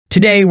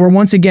Today, we're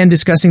once again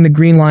discussing the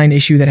green line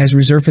issue that has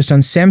resurfaced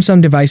on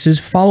Samsung devices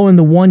following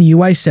the One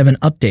UI 7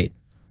 update.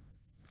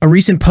 A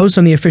recent post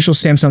on the official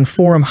Samsung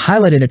forum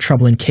highlighted a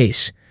troubling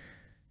case.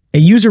 A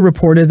user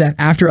reported that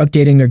after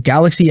updating their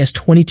Galaxy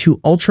S22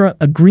 Ultra,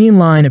 a green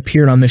line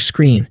appeared on their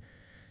screen.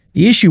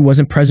 The issue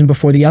wasn't present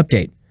before the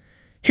update.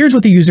 Here's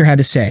what the user had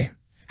to say.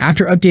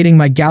 After updating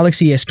my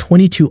Galaxy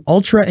S22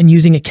 Ultra and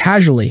using it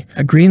casually,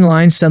 a green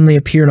line suddenly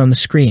appeared on the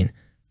screen.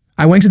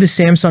 I went to the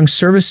Samsung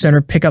Service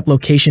Center pickup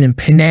location in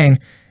Penang,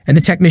 and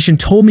the technician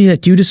told me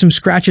that due to some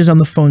scratches on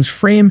the phone's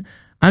frame,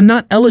 I'm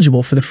not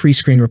eligible for the free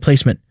screen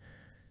replacement.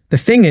 The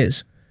thing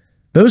is,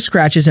 those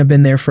scratches have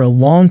been there for a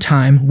long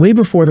time, way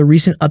before the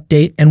recent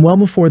update and well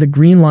before the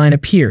green line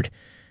appeared.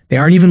 They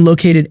aren't even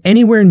located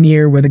anywhere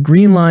near where the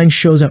green line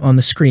shows up on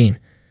the screen.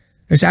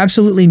 There's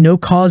absolutely no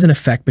cause and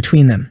effect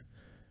between them.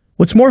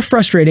 What's more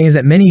frustrating is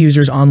that many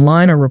users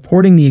online are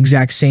reporting the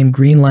exact same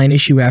green line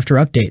issue after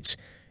updates.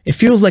 It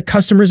feels like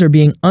customers are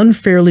being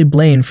unfairly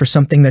blamed for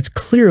something that's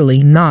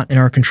clearly not in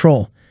our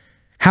control.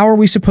 How are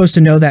we supposed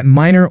to know that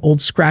minor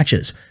old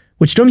scratches,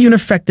 which don't even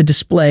affect the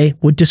display,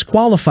 would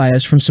disqualify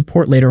us from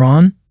support later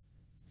on?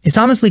 It's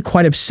honestly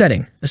quite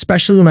upsetting,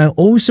 especially when I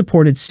always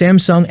supported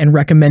Samsung and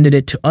recommended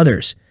it to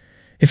others.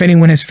 If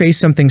anyone has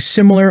faced something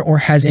similar or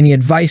has any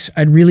advice,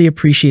 I'd really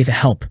appreciate the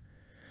help.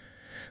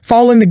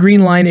 Following the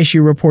green line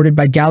issue reported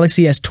by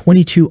Galaxy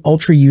S22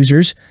 Ultra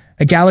users,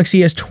 a Galaxy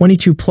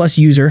S22 Plus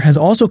user has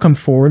also come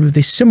forward with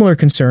a similar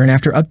concern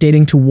after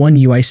updating to One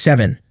UI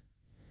 7.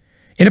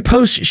 In a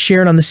post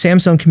shared on the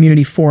Samsung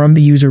community forum,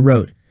 the user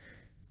wrote,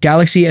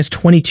 Galaxy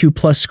S22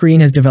 Plus screen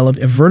has developed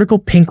a vertical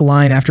pink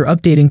line after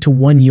updating to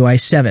One UI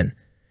 7.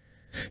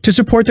 To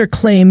support their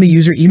claim, the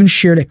user even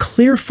shared a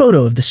clear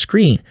photo of the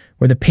screen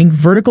where the pink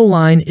vertical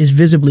line is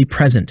visibly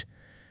present.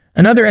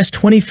 Another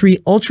S23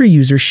 Ultra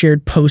user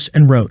shared posts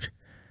and wrote,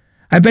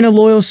 I've been a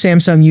loyal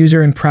Samsung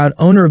user and proud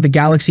owner of the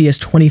Galaxy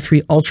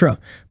S23 Ultra,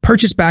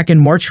 purchased back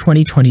in March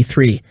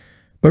 2023.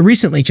 But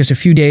recently, just a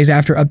few days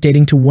after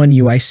updating to One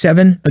UI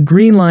 7, a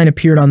green line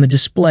appeared on the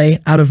display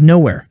out of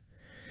nowhere.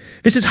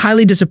 This is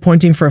highly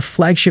disappointing for a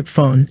flagship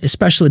phone,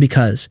 especially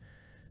because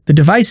the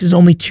device is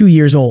only 2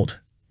 years old.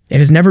 It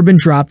has never been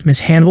dropped,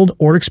 mishandled,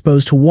 or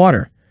exposed to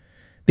water.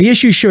 The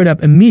issue showed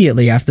up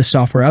immediately after the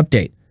software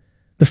update.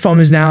 The phone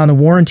is now on a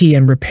warranty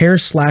and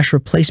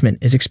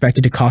repair/replacement is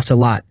expected to cost a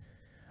lot.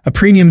 A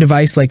premium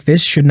device like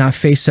this should not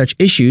face such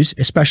issues,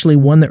 especially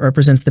one that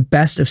represents the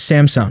best of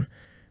Samsung.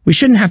 We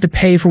shouldn't have to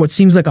pay for what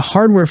seems like a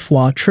hardware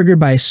flaw triggered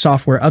by a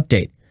software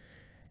update.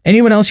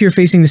 Anyone else here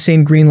facing the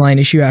same green line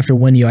issue after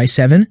One UI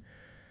 7?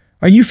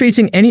 Are you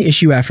facing any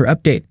issue after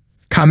update?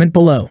 Comment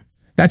below.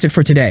 That's it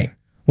for today.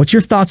 What's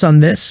your thoughts on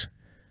this?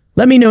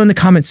 Let me know in the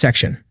comment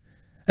section.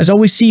 As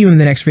always, see you in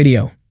the next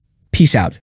video. Peace out.